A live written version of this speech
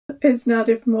it's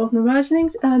Nadia from Autumn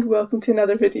Imaginings and welcome to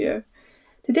another video.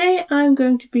 Today I'm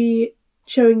going to be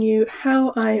showing you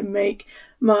how I make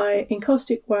my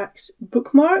encaustic wax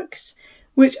bookmarks,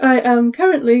 which I am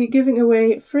currently giving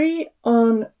away free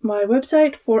on my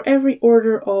website for every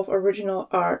order of original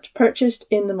art purchased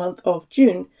in the month of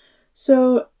June.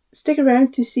 So stick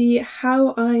around to see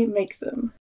how I make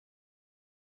them.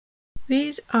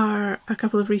 These are a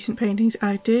couple of recent paintings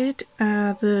I did,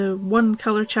 the one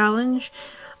colour challenge.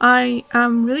 I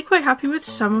am really quite happy with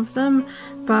some of them,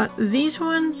 but these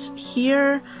ones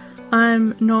here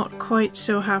I'm not quite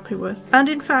so happy with. And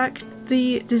in fact,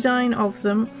 the design of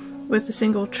them with the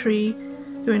single tree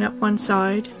going up one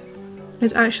side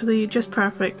is actually just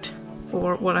perfect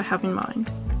for what I have in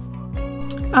mind.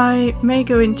 I may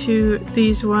go into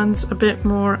these ones a bit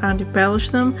more and embellish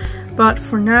them, but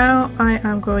for now I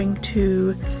am going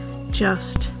to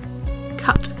just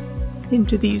cut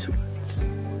into these ones.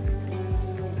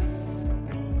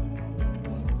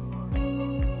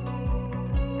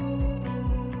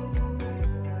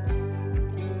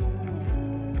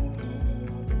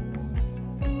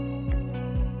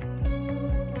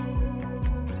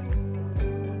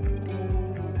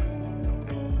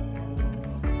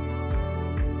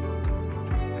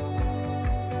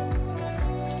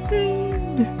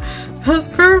 That's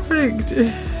perfect!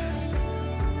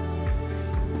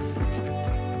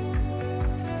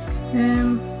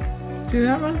 Do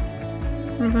that one?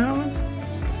 Or that one?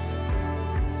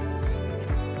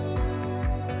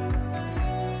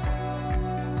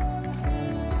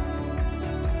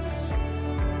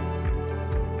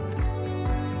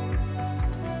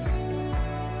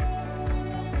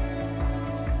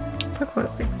 I quite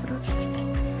like that.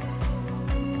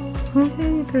 Okay,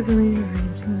 you could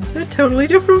rearrange that. A totally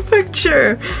different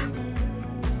picture!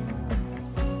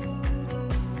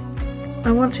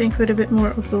 I want to include a bit more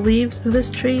of the leaves of this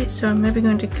tree, so I'm maybe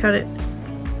going to cut it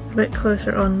a bit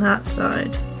closer on that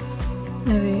side.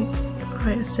 Maybe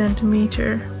quite a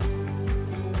centimetre.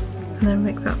 And then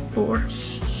make that 4.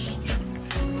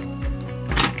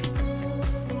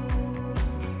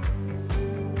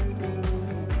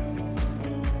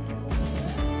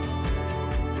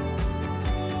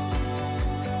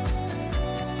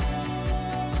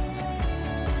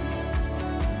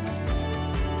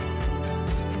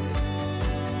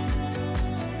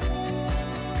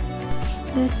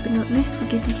 Last but not least, we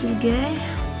get this little guy.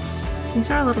 These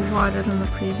are a little wider than the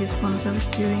previous ones I was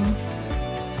doing.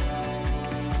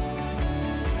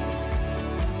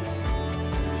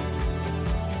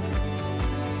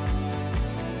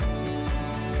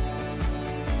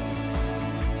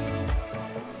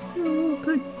 Oh,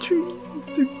 that tree,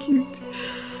 it's so cute.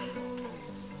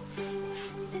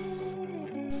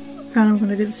 And I'm going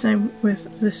to do the same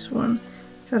with this one.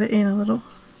 Cut it in a little.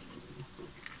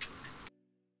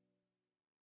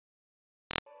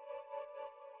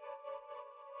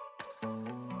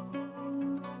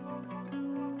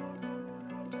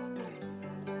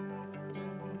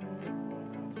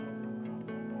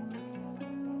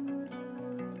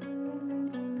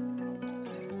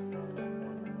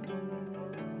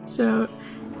 So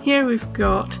here we've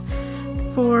got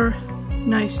 4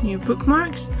 nice new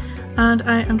bookmarks, and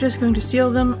I am just going to seal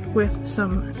them with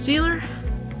some sealer.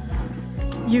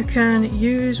 You can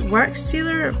use wax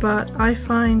sealer, but I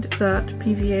find that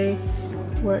PVA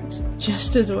works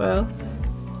just as well.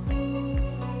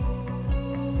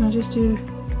 I'll just do,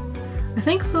 I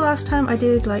think the last time I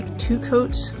did like 2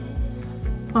 coats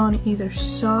on either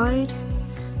side,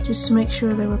 just to make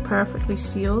sure they were perfectly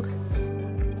sealed.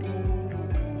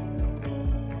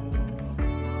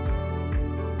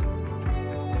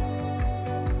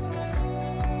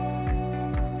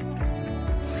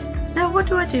 Now what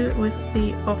do I do with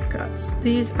the offcuts?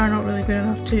 These are not really good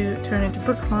enough to turn into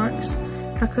bookmarks.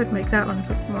 I could make that one a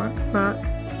bookmark, but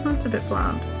it's a bit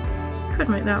bland. Could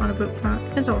make that one a bookmark,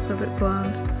 it's also a bit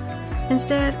bland.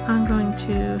 Instead I'm going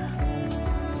to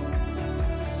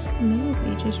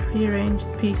maybe just rearrange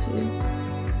the pieces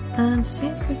and see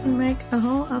if we can make a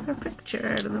whole other picture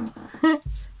out of them.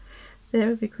 That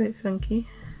would be quite funky.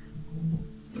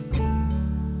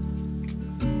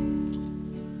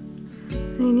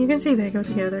 I mean, you can see they go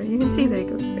together. You can see they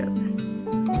go together.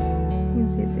 You can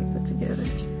see they go together.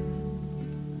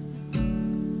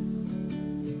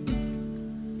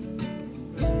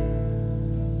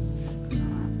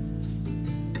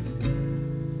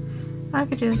 I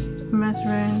could just mess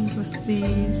around with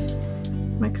these,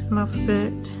 mix them up a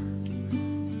bit,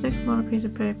 stick them on a piece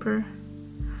of paper,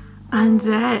 and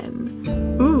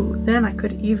then, ooh, then I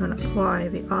could even apply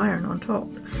the iron on top.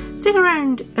 Stick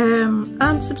around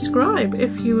and subscribe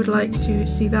if you would like to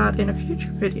see that in a future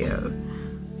video.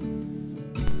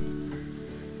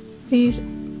 These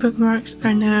bookmarks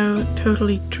are now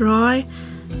totally dry,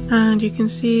 and you can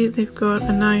see they've got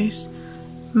a nice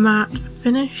matte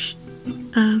finish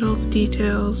and all the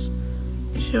details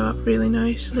show up really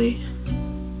nicely.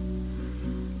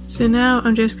 So now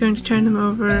I'm just going to turn them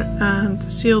over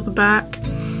and seal the back.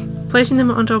 Placing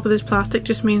them on top of this plastic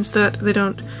just means that they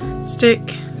don't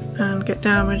stick and get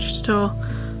damaged at all.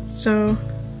 So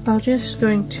I'm just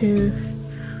going to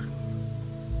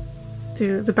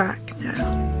do the back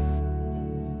now.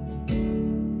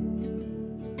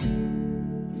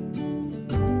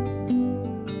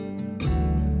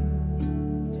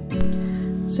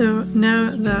 So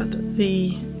now that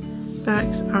the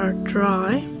backs are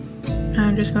dry,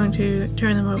 I'm just going to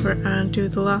turn them over and do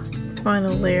the last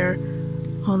final layer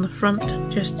on the front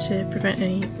just to prevent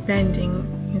any bending.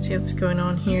 You can see what's going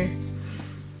on here,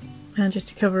 and just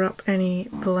to cover up any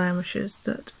blemishes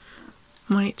that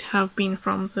might have been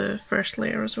from the first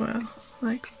layer as well.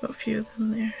 Like, we've got a few of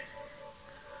them there.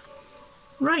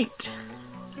 Right,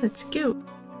 let's go.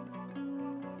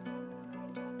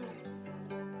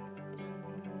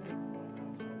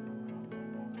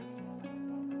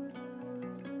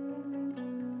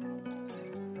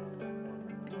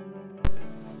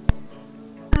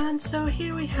 And so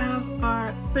here we have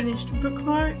our finished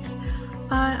bookmarks.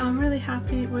 I am really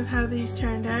happy with how these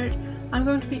turned out. I'm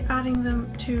going to be adding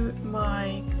them to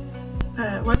my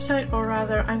website, or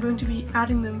rather I'm going to be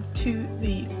adding them to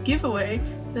the giveaway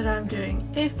that I'm doing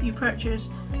if you purchase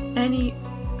any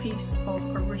piece of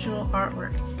original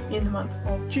artwork in the month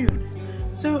of June.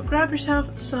 So grab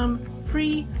yourself some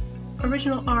free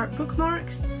original art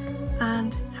bookmarks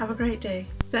and have a great day.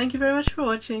 Thank you very much for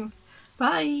watching.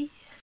 Bye!